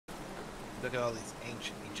Look at all these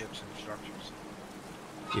ancient Egyptian structures.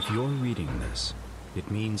 If you're reading this, it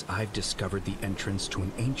means I've discovered the entrance to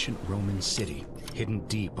an ancient Roman city hidden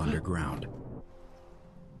deep underground.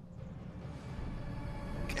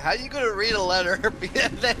 How are you gonna read a letter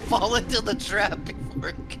and then fall into the trap before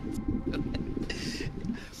it gets to it?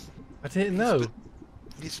 I didn't know.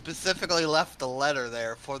 He specifically left the letter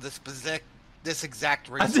there for this exact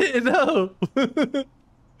reason. I didn't know.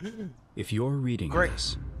 If you're reading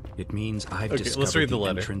this, it means I've discovered the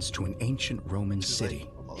entrance to an ancient Roman city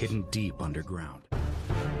hidden deep underground.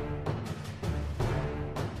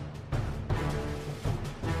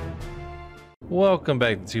 Welcome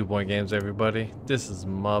back to 2 Point Games, everybody. This is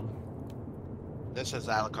Mub. This is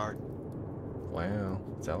Alucard. Wow,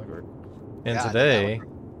 it's Alucard. And yeah,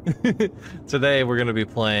 today we're gonna be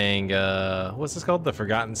playing what's this called? The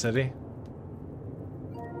Forgotten City?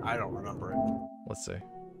 I don't remember it. Let's see.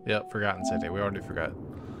 Yep, Forgotten City. We already forgot.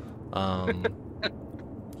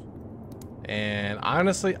 And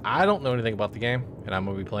honestly, I don't know anything about the game, and I'm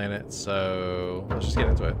gonna be playing it, so let's just get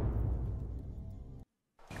into it.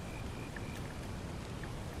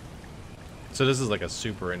 So this is like a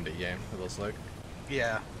super indie game, it looks like.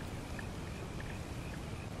 Yeah.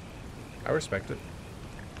 I respect it.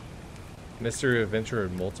 Mystery adventure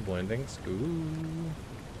with multiple endings. Ooh.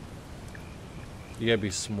 You gotta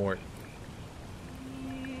be smart.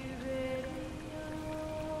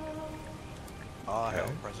 Oh,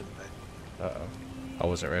 hell, President Day. Uh-oh. I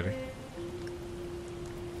wasn't ready.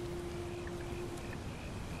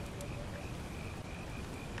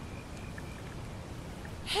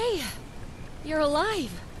 Hey! You're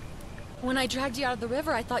alive! When I dragged you out of the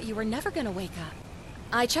river, I thought you were never gonna wake up.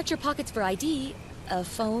 I checked your pockets for ID, a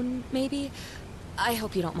phone, maybe. I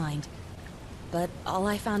hope you don't mind. But all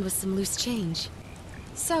I found was some loose change.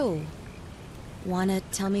 So, wanna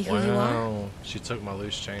tell me who you are? Wow, she took my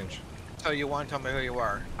loose change. So you want to tell me who you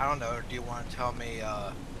are? I don't know. Do you want to tell me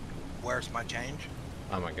where's my change?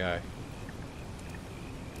 I'm a guy.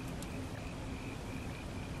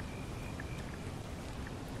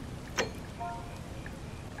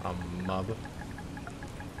 I'm Mub.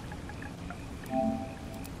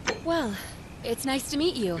 Well, it's nice to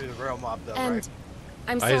meet you. You're the real mob, though, And right?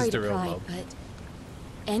 I'm I is sorry the to real pry, mob. but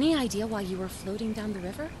any idea why you were floating down the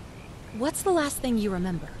river? What's the last thing you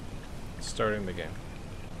remember? Starting the game.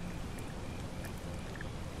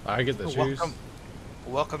 I get the choose.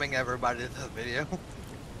 Welcoming everybody to the video.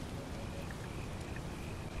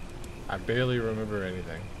 I barely remember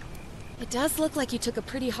anything. It does look like you took a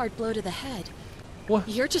pretty hard blow to the head. What?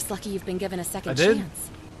 You're just lucky you've been given a second I did? chance.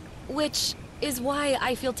 Which is why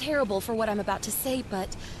I feel terrible for what I'm about to say,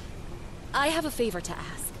 but I have a favor to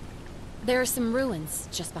ask. There are some ruins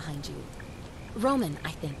just behind you. Roman, I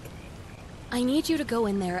think. I need you to go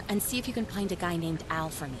in there and see if you can find a guy named Al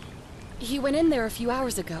for me. He went in there a few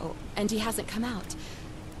hours ago, and he hasn't come out.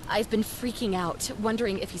 I've been freaking out,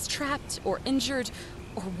 wondering if he's trapped, or injured,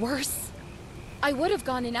 or worse. I would have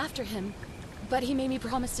gone in after him, but he made me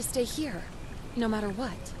promise to stay here, no matter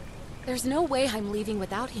what. There's no way I'm leaving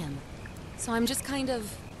without him, so I'm just kind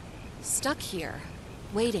of stuck here,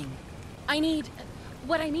 waiting.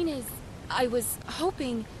 What I mean is, I was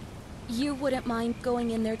hoping you wouldn't mind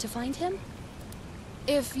going in there to find him.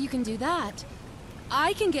 If you can do that,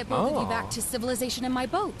 I can get both of you back to civilization in my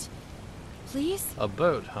boat. Please? A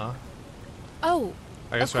boat, huh? Oh,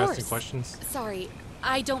 I guess of we're course. asking questions. Sorry,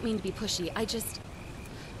 I don't mean to be pushy. I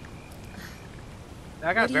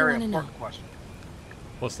I got What a do you very wanna important know? question.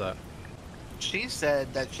 What's that? She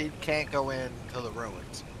said that she can't go into the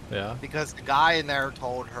ruins Yeah. because the guy in there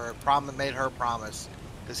told her, made her promise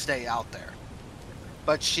to stay out there.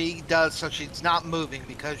 But she does, so she's not moving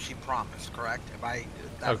because she promised, correct? Am I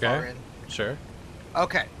that far in? Sure.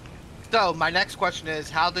 Okay. So my next question is,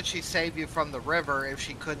 how did she save you from the river if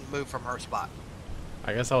she couldn't move from her spot?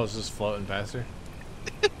 I guess I was just floating past her.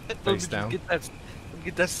 Face down.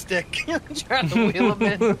 Get that stick. Trying to wheel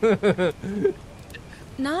him in.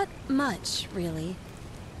 Not much, really.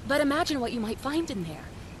 But imagine what you might find in there.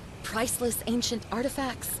 Priceless ancient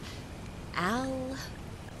artifacts. Al...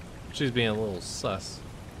 She's being a little sus.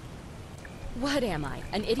 What am I,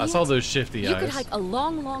 an idiot? I saw those shifty You eyes. could hike a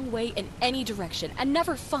long, long way in any direction and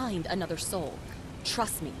never find another soul.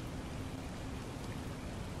 Trust me.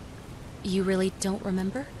 You really don't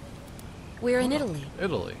remember? We're in Italy.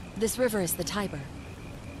 Italy. This river is the Tiber.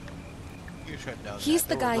 You should know He's that.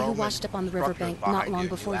 the There were guy who Roman washed up on the riverbank structures not behind long you.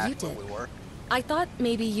 before You you asked where did. we were. I thought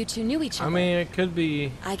maybe you two knew each other. I mean, it could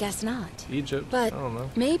be I guess not. Egypt. But I don't know.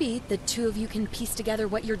 maybe the two of you can piece together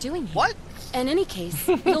what you're doing here. What? In any case,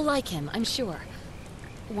 you'll like him, I'm sure.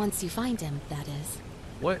 Once you find him, that is.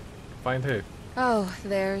 What? Find who? Oh,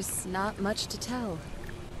 there's not much to tell.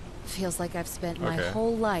 Feels like I've spent my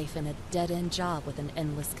whole life in a dead-end job with an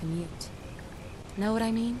endless commute. Know what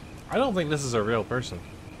I mean? I don't think this is a real person.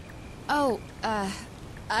 Oh,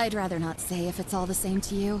 I'd rather not say if it's all the same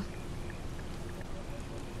to you.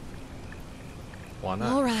 Why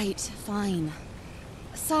not? All right, fine.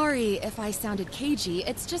 Sorry if I sounded cagey,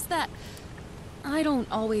 it's just that I don't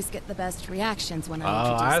always get the best reactions when I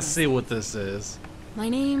introduce myself. I see what this is. My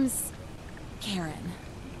name's Karen.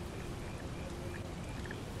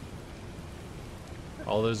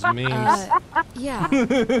 All those memes. Yeah,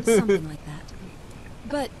 something like that.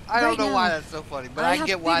 But I don't know now, why that's so funny, but I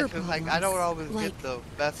get why. Cause like I don't always like get the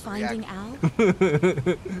best finding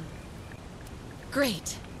reaction. Al.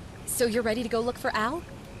 Great. So you're ready to go look for Al?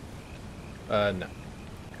 No.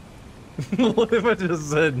 What if I just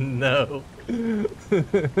said no?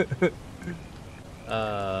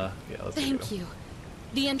 Yeah, let's Thank you.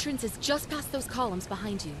 The entrance is just past those columns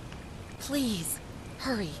behind you. Please,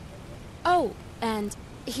 hurry. Oh, and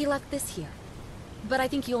he left this here. But I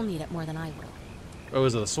think you'll need it more than I will. Oh,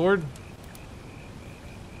 is it a sword?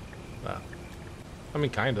 I mean,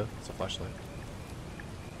 kinda. It's a flashlight.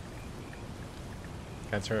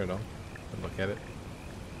 Can I turn it on and look at it?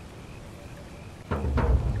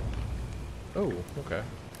 Oh, okay.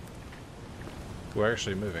 We're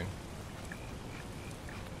actually moving.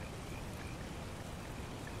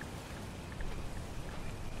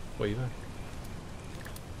 What are you doing?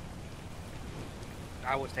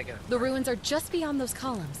 I was taking it. The ruins are just beyond those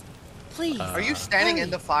columns. Please. Are you standing in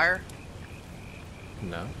the fire?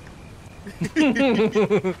 No.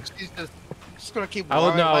 She's just gonna keep. I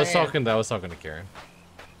was talking to Karen.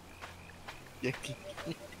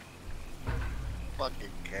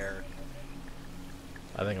 Fucking Karen.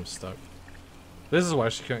 I think I'm stuck. This is why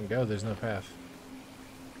she couldn't go. There's no path.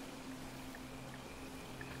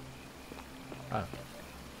 Ah.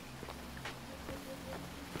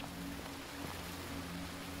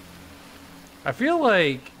 I feel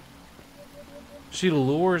like she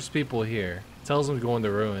lures people here, tells them to go in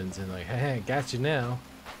the ruins, and like, hey, got you now.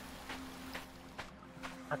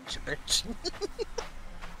 Church.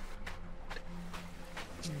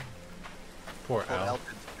 Poor Al.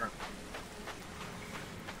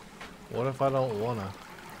 What if I don't wanna?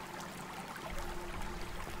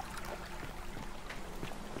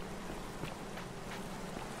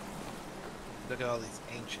 Look at all these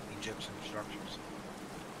ancient Egyptian structures.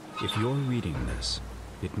 If you're reading this,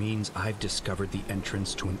 it means I've discovered the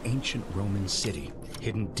entrance to an ancient Roman city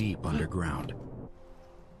hidden deep underground.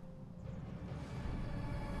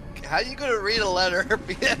 How are you gonna read a letter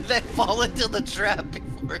and then fall into the trap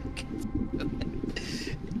before it gets to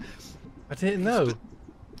it? I didn't know.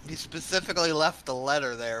 He specifically left the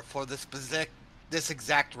letter there for this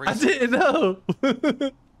exact reason. I didn't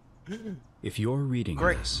know. If you're reading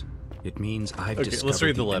this, it means I've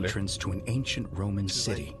discovered the entrance to an ancient Roman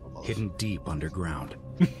city hidden deep underground.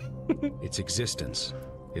 Its existence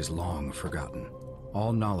is long forgotten.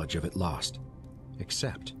 All knowledge of it lost,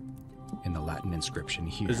 except in the Latin inscription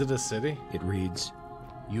here. Is it a city? It reads,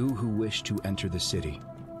 "You who wish to enter the city,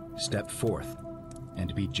 step forth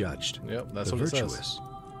and be judged. Yep, that's the what it says. virtuous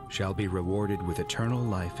shall be rewarded with eternal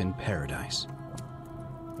life in paradise.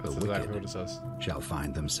 That's The exactly what wicked it says. shall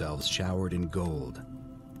find themselves showered in gold,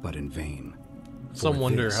 but in vain. Some For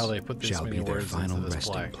wonder this how they put these shall many be their words final into this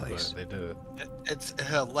resting plaque, place. but they did it. It's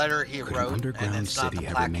a letter he Could an wrote, and underground it's not city the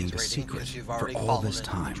have plaque remained he's a reading secret because you've for already all fallen this into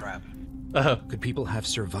time? the trap. Oh, Could people have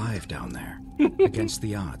survived down there, against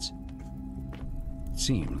the odds? It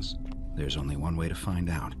seems there's only one way to find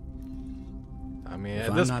out. I mean, If at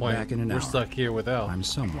I'm this not point, back in an we're hour, stuck here with Al. I'm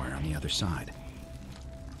somewhere on the other side.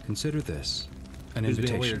 Consider this an Who's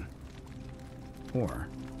being invitation. Or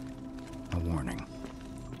a warning.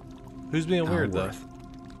 Who's being Al weird, though? Worth.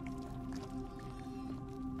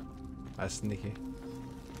 That's sneaky.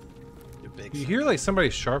 You're big. You hear like somebody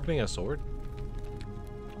sharpening a sword?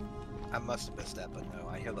 I must have missed that, but no,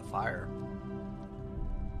 I hear the fire.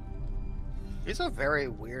 These are very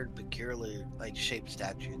weird, peculiarly like shaped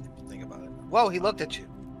statues. If you think about it. Whoa, he looked at you.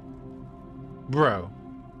 Bro.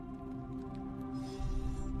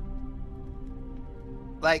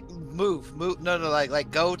 Like move. No,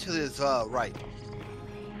 like go to his right.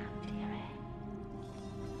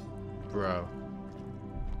 Bro.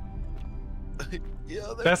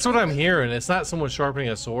 Yeah, That's what I'm hearing. It's not someone sharpening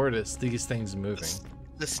a sword, it's these things moving.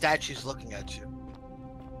 The statue's looking at you.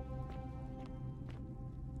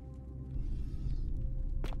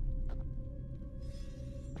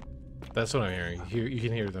 That's what I'm hearing. You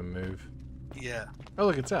can hear them move. Yeah. Oh,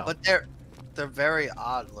 look, it's Al. But they're very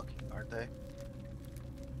odd looking, aren't they?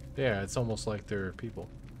 Yeah, it's almost like they're people.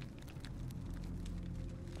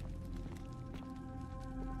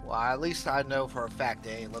 Well, at least I know for a fact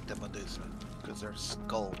they ain't looked at Medusa, because they're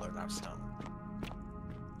gold, they're not stone.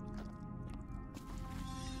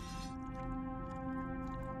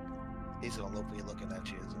 He's gonna be looking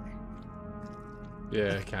at you, isn't he?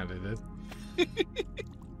 Yeah, I kinda did.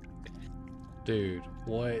 Dude,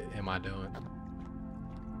 what am I doing?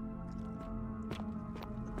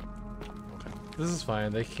 Okay. This is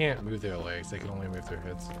fine. They can't move their legs. They can only move their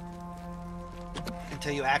heads.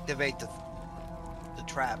 Until you activate the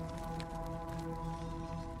trap.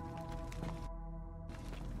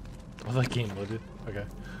 Oh, that game loaded. Okay.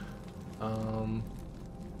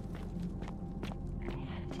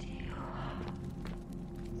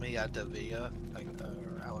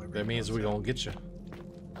 That means we gonna get you.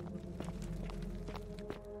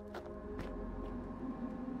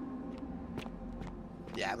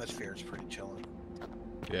 The atmosphere is pretty chilling.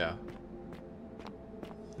 Yeah.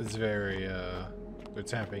 It's very, they're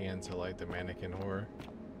tapping into, like, the mannequin horror.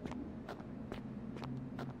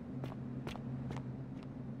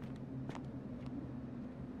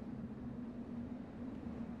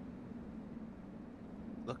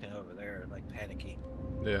 Looking over there, like, panicky.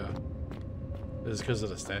 Yeah. This is because of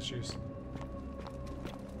the statues.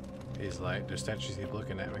 He's like, the statues keep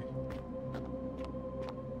looking at me.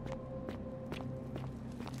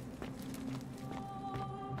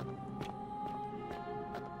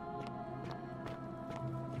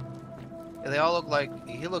 Yeah, they all look like,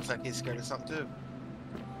 he looks like he's scared of something too.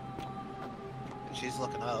 And she's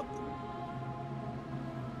looking up.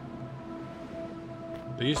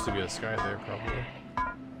 There used to be a sky there, probably.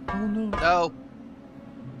 Oh no. No.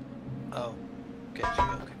 Oh. Okay,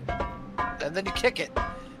 okay. And then you kick it.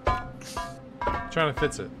 Trying to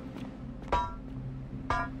fix it.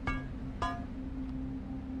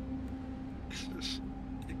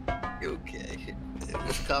 Okay. It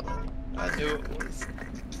was coming. I knew it was.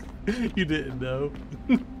 You didn't know.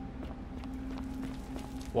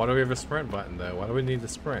 Why do we have a sprint button though? Why do we need the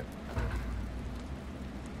sprint?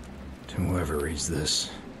 To whoever reads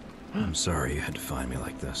this, I'm sorry you had to find me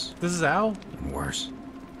like this. This is Al? And worse.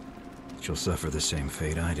 She'll suffer the same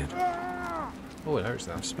fate I did. Oh, it hurts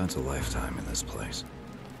now. I've spent a lifetime in this place.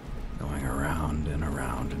 Going around and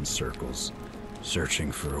around in circles,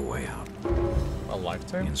 searching for a way out. A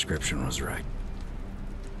lifetime? The inscription was right.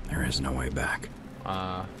 There is no way back.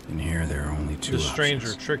 In here, there are only two options. The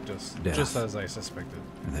stranger tricked us, Death, just as I suspected.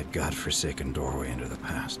 Or that godforsaken doorway into the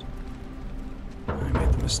past. I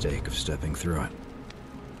made the mistake of stepping through it.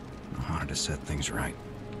 I wanted to set things right.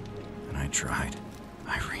 And I tried.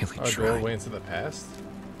 I really tried. A doorway into the past?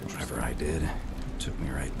 Whatever I did, it took me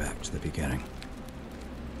right back to the beginning.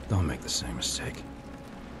 Don't make the same mistake.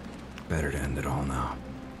 Better to end it all now.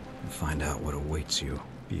 And find out what awaits you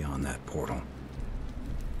beyond that portal.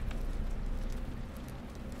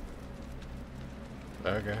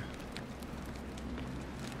 Okay.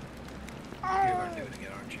 You're gonna do it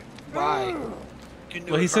again, aren't you? Why?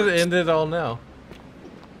 Well, he said it ended all now.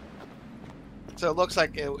 So it looks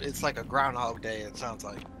like it's like a Groundhog Day, it sounds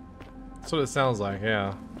like. That's what it sounds like,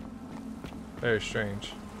 yeah. Very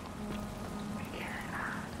strange.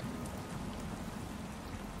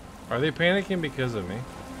 Are they panicking because of me?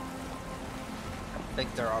 I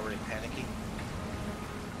think they're already panicking.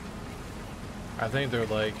 I think they're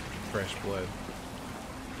like fresh blood.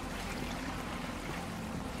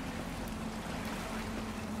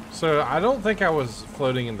 So I don't think I was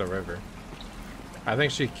floating in the river. I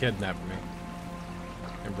think she kidnapped me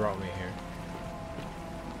and brought me here.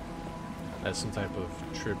 As some type of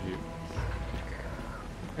tribute.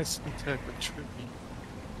 As some type of tribute.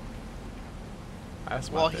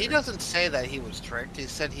 Well, he doesn't say that he was tricked. He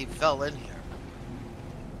said he fell in here.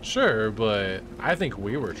 Sure, but I think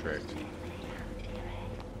we were tricked.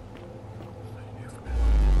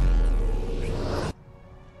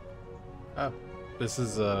 Oh, this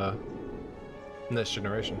is Next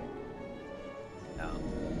Generation. No.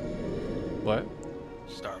 What?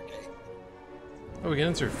 Stargate. Oh, we can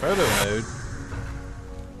enter photo mode.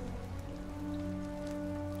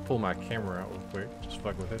 Pull my camera out real quick. Just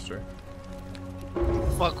fuck with history.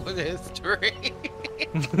 Fuck with history.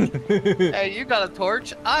 Hey, you got a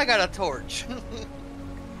torch? I got a torch.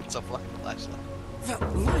 It's a fucking flashlight. That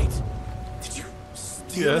light! Did you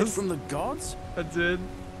steal it from the gods? I did.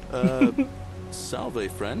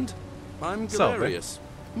 Salve, friend. I'm Galerius.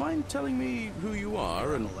 Mind telling me who you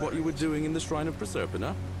are and what you were doing in the Shrine of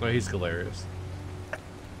Proserpina? No, he's Galerius.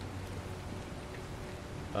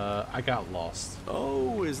 I got lost.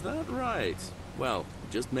 Oh, is that right? Well,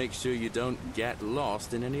 just make sure you don't get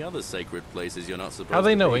lost in any other sacred places you're not supposed to be. How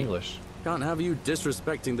they know English? Can't have you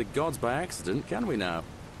disrespecting the gods by accident, can we now?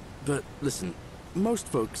 But listen, most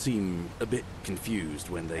folks seem a bit confused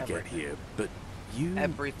when they get here, but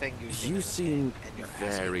everything you seem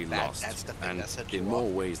very lost, that's the thing and in more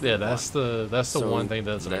ways than that's the one thing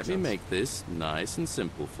that doesn't make sense. Let me make this nice and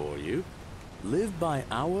simple for you. Live by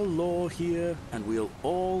our law here, and we'll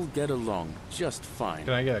all get along just fine.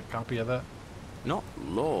 Can I get a copy of that? Not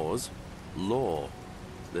laws, law.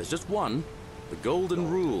 There's just one, the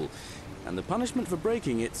golden rule, and the punishment for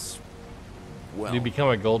breaking it's, well, do you become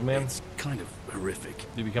a gold man? It's kind of horrific.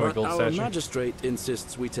 Do you become a gold statue? Our magistrate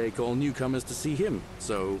insists we take all newcomers to see him,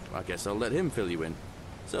 so I guess I'll let him fill you in.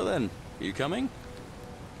 So then, you coming?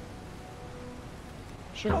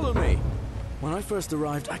 Sure. Follow me. When I first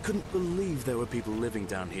arrived, I couldn't believe there were people living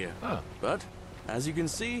down here. Oh. But, as you can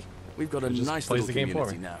see, we've got a nice little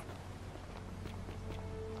community now.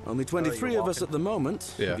 Only 23 of us at the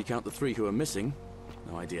moment, if you count the 3 who are missing.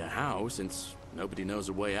 No idea how, since nobody knows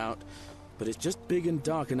a way out. But it's just big and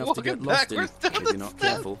dark enough to get lost in, if you're not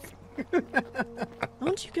careful.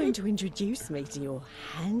 Aren't you going to introduce me to your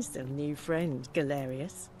handsome new friend,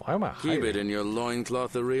 Galerius? Why am I hiding? Keep it in your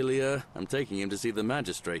loincloth, Aurelia. I'm taking him to see the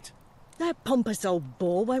magistrate. That pompous old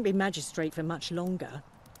bore won't be magistrate for much longer.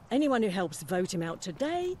 Anyone who helps vote him out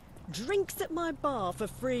today drinks at my bar for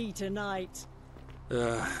free tonight.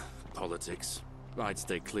 Politics. I'd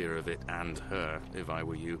stay clear of it and her if I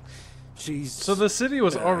were you. She's... So the city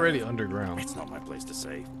was already underground. It's not my place to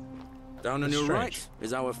say. Down on your right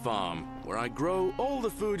is our farm, where I grow all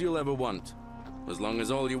the food you'll ever want. As long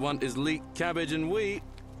as all you want is leek, cabbage, and wheat.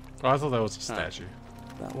 Oh, I thought that was a statue.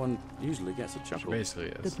 That one usually gets a chuckle. She basically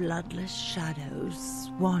is. The bloodless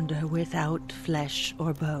shadows wander without flesh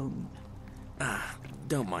or bone. Ah,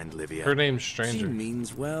 don't mind Livia. Her name's Stranger. She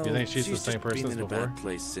means well. Do you think she's the same person as been in before? a bad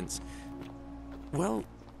place since... Well,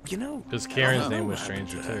 you know... Because Karen's name was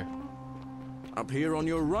Stranger, too. Up here on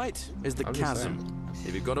your right is the chasm.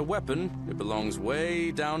 If you've got a weapon, it belongs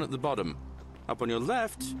way down at the bottom. Up on your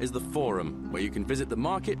left is the Forum, where you can visit the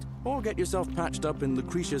market or get yourself patched up in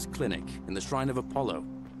Lucretia's clinic in the Shrine of Apollo.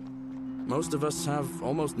 Most of us have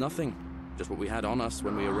almost nothing, just what we had on us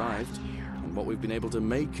when we arrived, and what we've been able to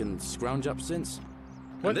make and scrounge up since.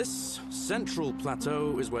 And this central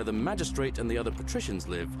plateau is where the magistrate and the other patricians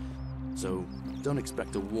live, so don't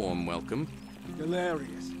expect a warm welcome.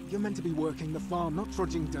 Hilarious. You're meant to be working the farm, not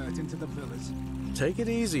trudging dirt into the villas. Take it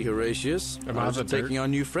easy, Horatius. I was taking our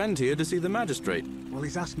new friend here to see the magistrate. Well,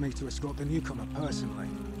 he's asked me to escort the newcomer personally.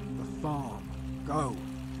 The farm. Go.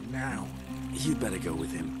 Now. You'd better go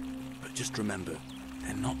with him. But just remember,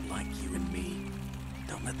 they're not like you and me.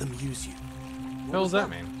 Don't let them use you. What does that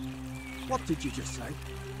mean? What did you just say?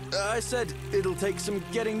 I said it'll take some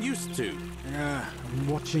getting used to. Yeah, I'm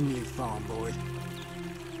watching you, farm boy.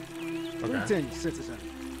 Greetings, citizen.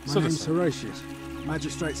 My name's Horatius.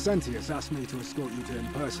 Magistrate Sentius asked me to escort you to him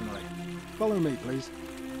personally. Follow me, please.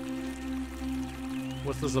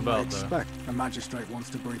 What's this about, I expect the magistrate wants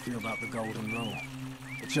to brief you about the Golden Rule.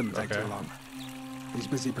 It shouldn't take too long. He's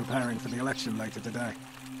busy preparing for the election later today.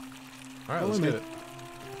 Alright, let's get it.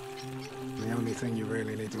 The only thing you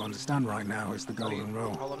really need to understand right now is the Golden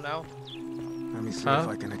Rule. Follow him now? Let me see if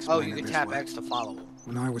I can explain it. Oh, you can tap X to follow him.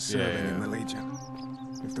 When I was serving in the Legion,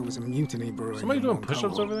 if there was a mutiny brewing... Somebody doing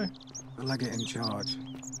push-ups over there? The legate in charge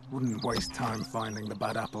wouldn't waste time finding the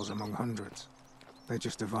bad apples among hundreds. They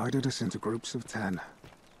just divided us into groups of 10.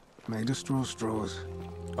 Made us draw straws.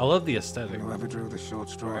 I love the aesthetic. And whoever drew the short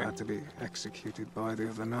straw had to be executed by the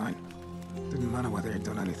other 9. Didn't matter whether he'd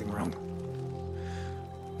done anything wrong.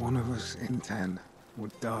 One of us in 10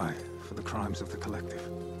 would die for the crimes of the collective.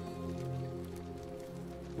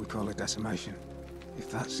 We call it decimation. If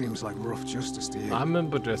that seems like rough justice to you, I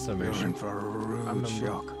remember decimation. You're in for a rude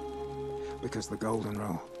shock. Because the Golden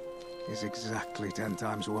Rule is exactly 10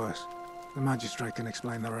 times worse. The magistrate can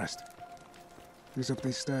explain the rest. He's up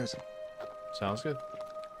these stairs. Sounds good.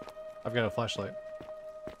 I've got a flashlight.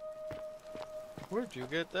 Where'd you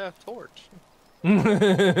get that torch?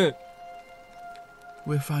 We're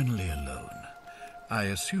finally alone. I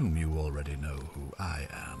assume you already know who I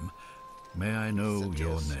am. May I know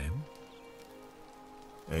your name?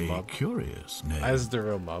 A curious name. As the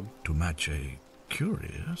real mob. To match a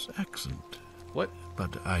curious accent. What?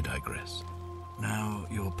 But I digress. Now,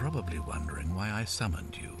 you're probably wondering why I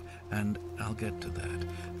summoned you, and I'll get to that.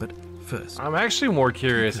 But first... I'm actually more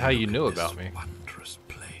curious how you knew about me. Wondrous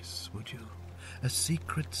place, would you? A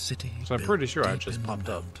secret city. So I'm pretty sure I just popped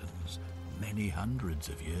up. Many hundreds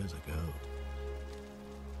of years ago.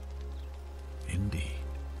 Indeed.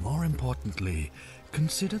 More importantly,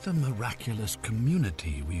 consider the miraculous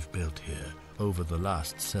community we've built here over the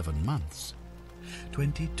last 7 months.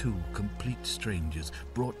 22 complete strangers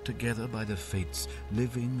brought together by the fates,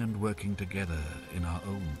 living and working together in our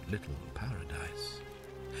own little paradise.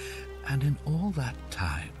 And in all that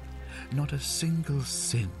time, not a single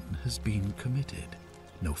sin has been committed.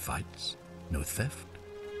 No fights, no theft,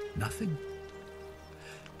 nothing.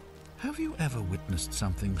 Have you ever witnessed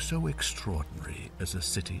something so extraordinary as a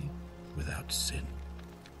city without sin?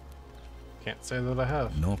 Can't say that I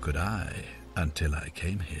have. Nor could I until I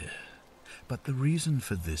came here. But the reason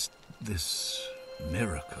for this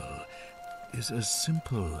miracle is as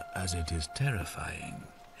simple as it is terrifying.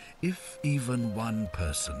 If even one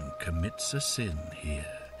person commits a sin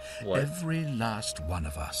here, every last one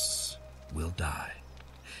of us will die.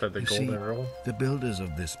 That the golden rule? The builders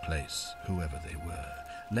of this place, whoever they were,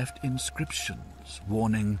 left inscriptions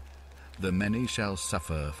warning, "The many shall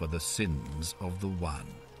suffer for the sins of the one."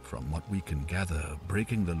 From what we can gather,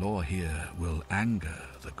 breaking the law here will anger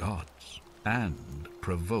the gods and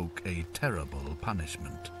provoke a terrible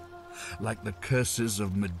punishment. Like the curses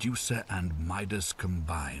of Medusa and Midas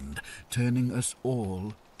combined, turning us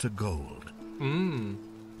all to gold.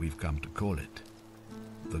 We've come to call it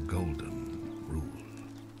the Golden Rule.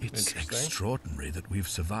 It's extraordinary that we've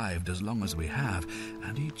survived as long as we have,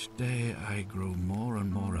 and each day I grow more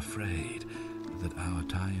and more afraid that our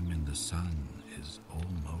time in the sun is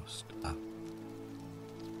almost up.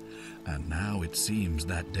 And now it seems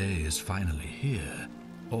that day is finally here.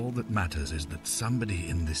 All that matters is that somebody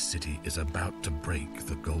in this city is about to break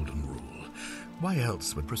the Golden Rule. Why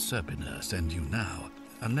else would Proserpina send you now?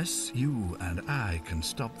 Unless you and I can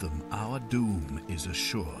stop them, our doom is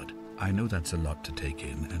assured. I know that's a lot to take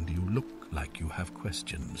in, and you look like you have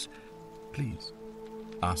questions. Please,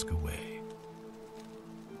 ask away.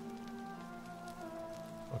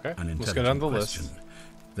 Okay, An let's get on the question. list.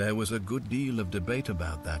 There was a good deal of debate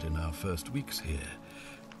about that in our first weeks here.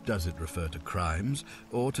 Does it refer to crimes,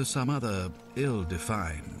 or to some other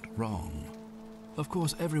ill-defined wrong? Of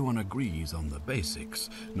course, everyone agrees on the basics.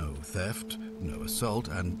 No theft, no assault,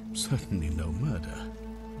 and certainly no murder.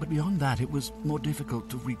 But beyond that, it was more difficult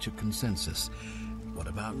to reach a consensus. What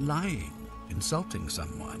about lying, insulting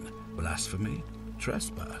someone, blasphemy,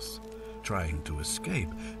 trespass, trying to escape,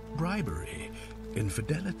 bribery,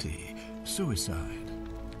 infidelity, suicide?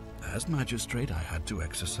 As magistrate, I had to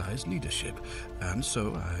exercise leadership, and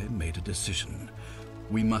so I made a decision.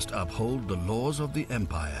 We must uphold the laws of the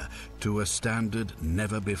Empire to a standard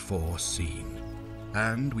never before seen.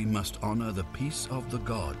 And we must honor the peace of the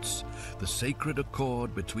gods, the sacred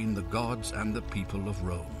accord between the gods and the people of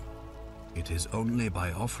Rome. It is only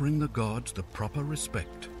by offering the gods the proper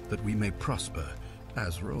respect that we may prosper,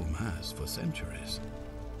 as Rome has for centuries.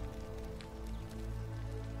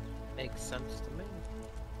 Makes sense to me.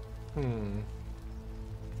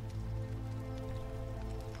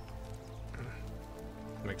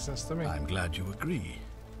 Makes sense to me. I'm glad you agree.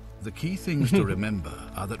 The key things to remember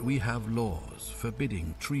are that we have laws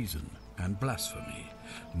forbidding treason and blasphemy,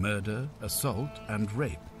 murder, assault, and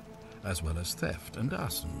rape, as well as theft and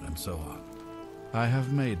arson and so on. I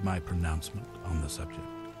have made my pronouncement on the subject.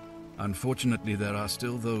 Unfortunately, there are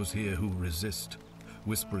still those here who resist,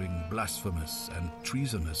 whispering blasphemous and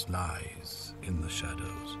treasonous lies in the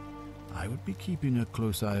shadows. I would be keeping a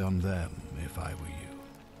close eye on them if I were you.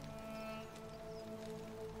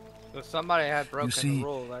 So somebody had broken the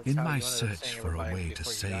rule. That's in how my you wanted to search sing for a everybody way to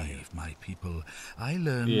before you got here. save my people, I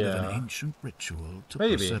learned of an ancient ritual to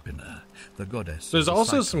Proserpina, the goddess. There's of the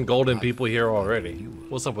also cycle some of golden life people here and already. renewal.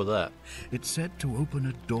 What's up with that? It's said to open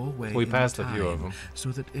a doorway We in passed a time, few of them. so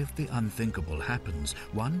that if the unthinkable happens,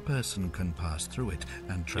 one person can pass through it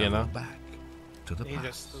and travel back to the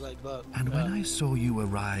past. And when I saw you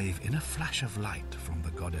arrive in a flash of light from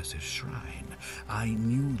the goddess's shrine, I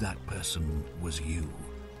knew that person was you.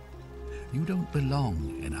 You don't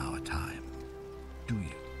belong in our time, do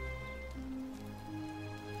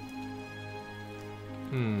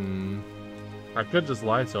you? I could just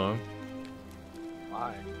lie to him.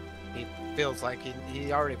 Why? He feels like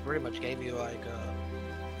he already pretty much gave you like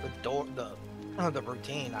the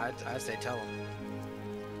routine. I say tell him.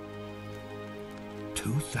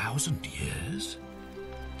 2,000 years?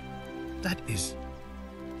 That is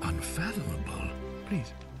unfathomable.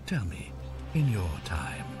 Please tell me, in your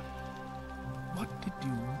time, what did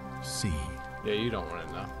you see? Yeah, you don't want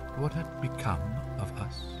to know. What had become of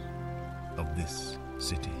us? Of this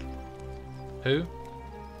city? Who?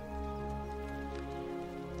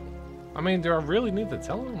 I mean, do I really need to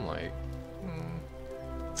tell him? Like,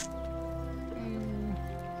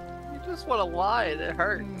 You just want to lie and it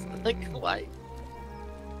hurts. Like,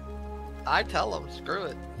 I tell him, screw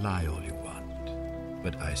it. Lie all you want,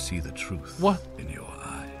 but I see the truth What? in your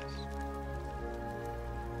eyes.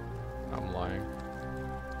 I'm lying.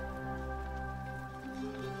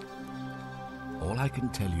 All I can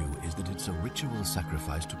tell you is that it's a ritual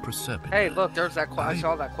sacrifice to Proserpine. Hey, look, there's that. I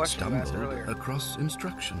saw that question you asked earlier. Across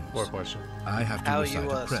instructions. What question? I have to recite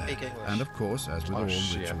a prayer, speak English. and of course, as with all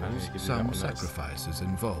rituals, some sacrifice is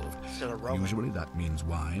involved. Usually, that means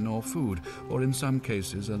wine or food, or in some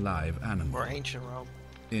cases, a live animal. Or ancient Rome.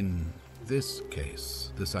 In this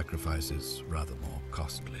case, the sacrifice is rather more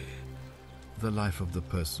costly. The life of the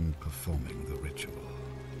person performing the ritual.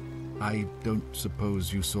 I don't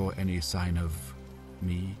suppose you saw any sign of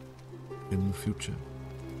me in the future?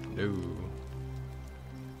 No.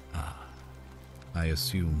 Ah. I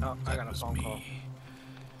assume that was me.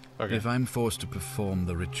 Okay. If I'm forced to perform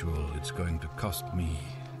the ritual, it's going to cost me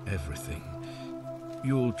everything.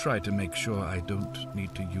 You'll try to make sure I don't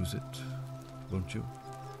need to use it, won't you?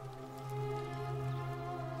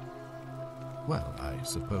 Well, I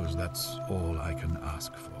suppose that's all I can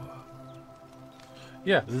ask for.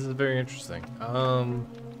 Yeah, this is very interesting.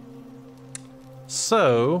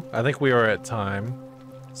 So, I think we are at time.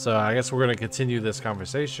 So, I guess we're going to continue this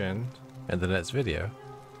conversation in the next video.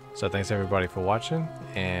 So, thanks everybody for watching,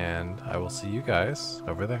 and I will see you guys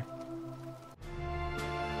over there.